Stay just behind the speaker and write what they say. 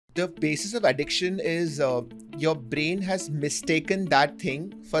The basis of addiction is your brain has mistaken that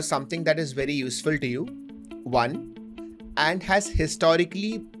thing for something that is very useful to you, one, and has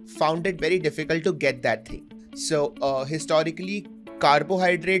historically found it very difficult to get that thing. So, historically,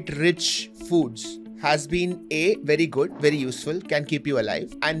 carbohydrate rich foods has been A, very good, very useful, can keep you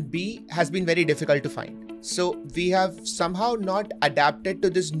alive, and B, has been very difficult to find. So, we have somehow not adapted to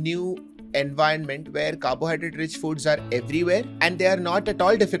this new environment where carbohydrate rich foods are everywhere and they are not at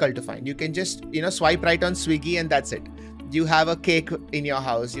all difficult to find. You can just, swipe right on Swiggy and that's it. You have a cake in your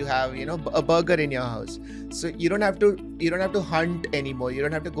house, you have, a burger in your house. So you don't have to hunt anymore. You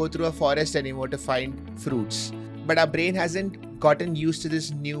don't have to go through a forest anymore to find fruits. But our brain hasn't gotten used to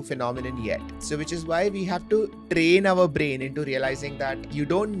this new phenomenon yet. So which is why we have to train our brain into realizing that you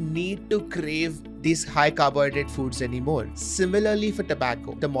don't need to crave these high carbohydrate foods anymore. Similarly for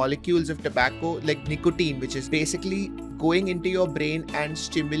tobacco, the molecules of tobacco like nicotine, which is basically going into your brain and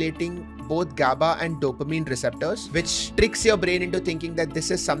stimulating both GABA and dopamine receptors, which tricks your brain into thinking that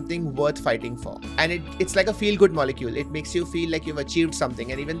this is something worth fighting for. And it's like a feel-good molecule. It makes you feel like you've achieved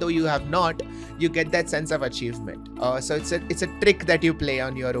something. And even though you have not, you get that sense of achievement. So it's a trick that you play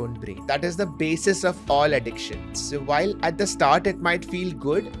on your own brain. That is the basis of all addictions. So while at the start it might feel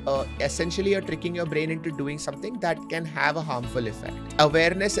good, essentially you're tricking your brain into doing something that can have a harmful effect.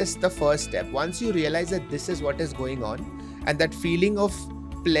 Awareness is the first step. Once you realize that this is what is going on and that feeling of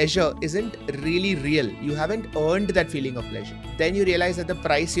pleasure isn't really real, you haven't earned that feeling of pleasure, then you realize that the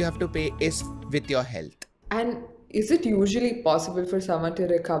price you have to pay is with your health. And is it usually possible for someone to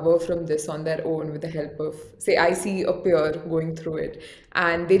recover from this on their own with the help of, say, I see a peer going through it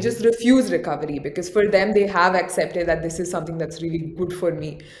and they just refuse recovery because for them they have accepted that this is something that's really good for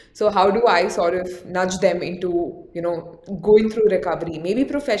me. So how do I sort of nudge them into, going through recovery, maybe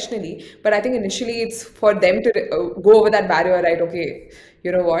professionally, but I think initially it's for them to go over that barrier, right? Okay,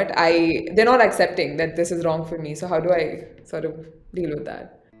 you know what, they're not accepting that this is wrong for me. So how do I sort of deal with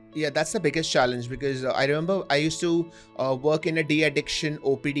that? Yeah, that's the biggest challenge because I remember I used to work in a de-addiction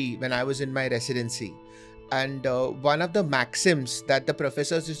OPD when I was in my residency. And one of the maxims that the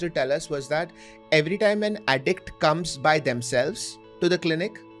professors used to tell us was that every time an addict comes by themselves to the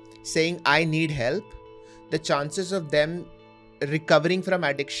clinic saying, I need help, the chances of them recovering from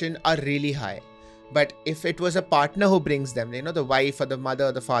addiction are really high. But if it was a partner who brings them, the wife or the mother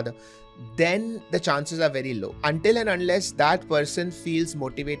or the father, then the chances are very low. Until and unless that person feels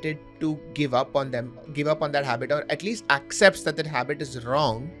motivated to give up on that habit, or at least accepts that habit is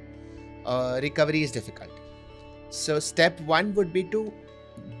wrong, recovery is difficult. So step one would be to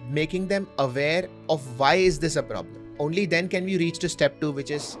making them aware of why is this a problem. Only then can we reach to step two,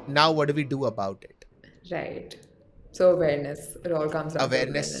 which is now what do we do about it? Right. So awareness, it all comes down to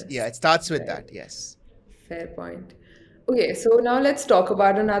awareness. Yeah, it starts with Right. that, yes. Fair point. Okay, so now let's talk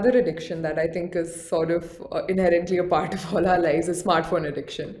about another addiction that I think is sort of inherently a part of all our lives, a smartphone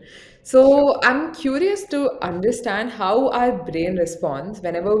addiction. Sure. So I'm curious to understand how our brain responds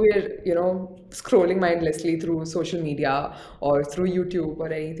whenever we're, scrolling mindlessly through social media or through YouTube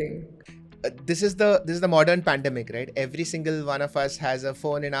or anything. This is the modern pandemic, right? Every single one of us has a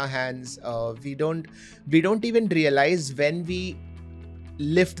phone in our hands. We don't even realize when we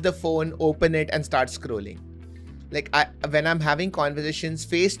lift the phone, open it, and start scrolling. Like when I'm having conversations,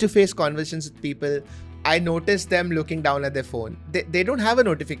 face-to-face conversations with people, I notice them looking down at their phone. They don't have a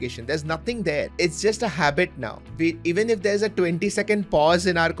notification. There's nothing there. It's just a habit now. Even if there's a 20-second pause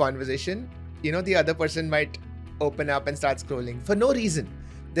in our conversation, the other person might open up and start scrolling for no reason.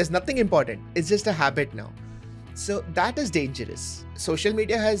 There's nothing important. It's just a habit now. So that is dangerous. Social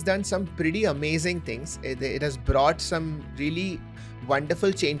media has done some pretty amazing things. It has brought some really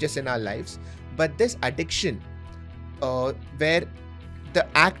wonderful changes in our lives. But this addiction, where the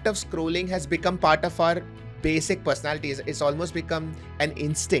act of scrolling has become part of our basic personalities, it's almost become an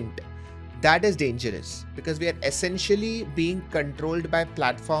instinct. That is dangerous because we are essentially being controlled by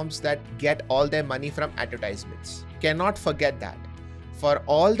platforms that get all their money from advertisements. Cannot forget that. For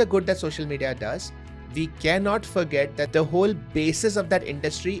all the good that social media does, we cannot forget that the whole basis of that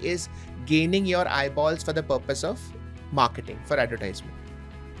industry is gaining your eyeballs for the purpose of marketing, for advertisement.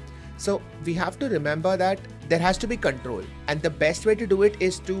 So we have to remember that there has to be control, and the best way to do it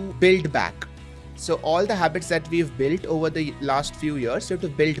is to build back. So all the habits that we've built over the last few years, you have to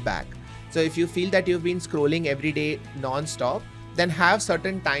build back. So if you feel that you've been scrolling every day non-stop, then have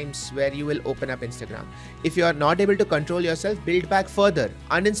certain times where you will open up Instagram. If you are not able to control yourself, build back further.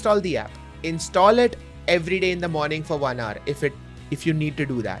 Uninstall the app. Install it every day in the morning for 1 hour if you need to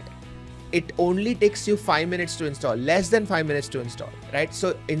do that. It only takes you 5 minutes to install, less than 5 minutes to install, right?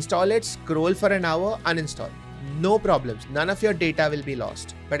 So install it, scroll for an hour, uninstall. no problems. None of your data will be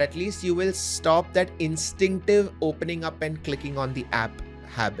lost, but at least you will stop that instinctive opening up and clicking on the app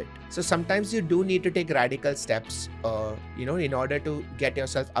habit. So sometimes you do need to take radical steps, in order to get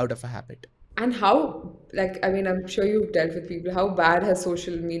yourself out of a habit. And how, like, I mean, I'm sure you've dealt with people. How bad has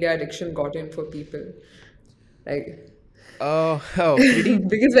social media addiction gotten for people? Like, Pretty.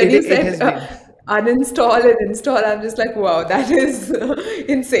 because when It you it said has been. uninstall and install, I'm just like, wow, that is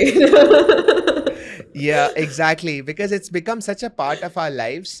insane. Yeah, exactly. Because it's become such a part of our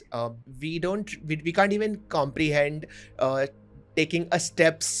lives. We can't even comprehend taking a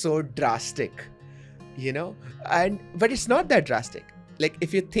step so drastic, but it's not that drastic. Like,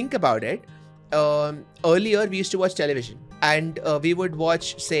 if you think about it, earlier we used to watch television, and we would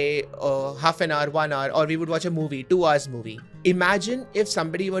watch, say, half an hour, 1 hour, or we would watch a movie, 2 hours movie. Imagine if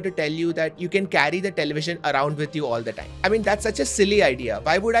somebody were to tell you that you can carry the television around with you all the time. I mean, that's such a silly idea.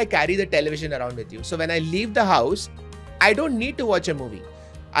 Why would I carry the television around with you? So when I leave the house, I don't need to watch a movie.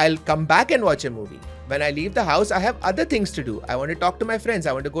 I'll come back and watch a movie. When I leave the house, I have other things to do. I want to talk to my friends.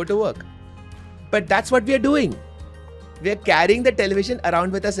 I want to go to work. But that's what we are doing. We are carrying the television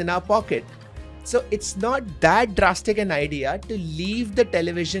around with us in our pocket. So it's not that drastic an idea to leave the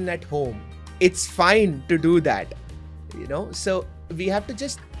television at home. It's fine to do that, So we have to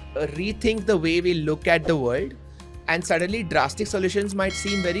just rethink the way we look at the world, and suddenly drastic solutions might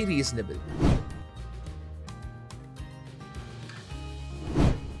seem very reasonable.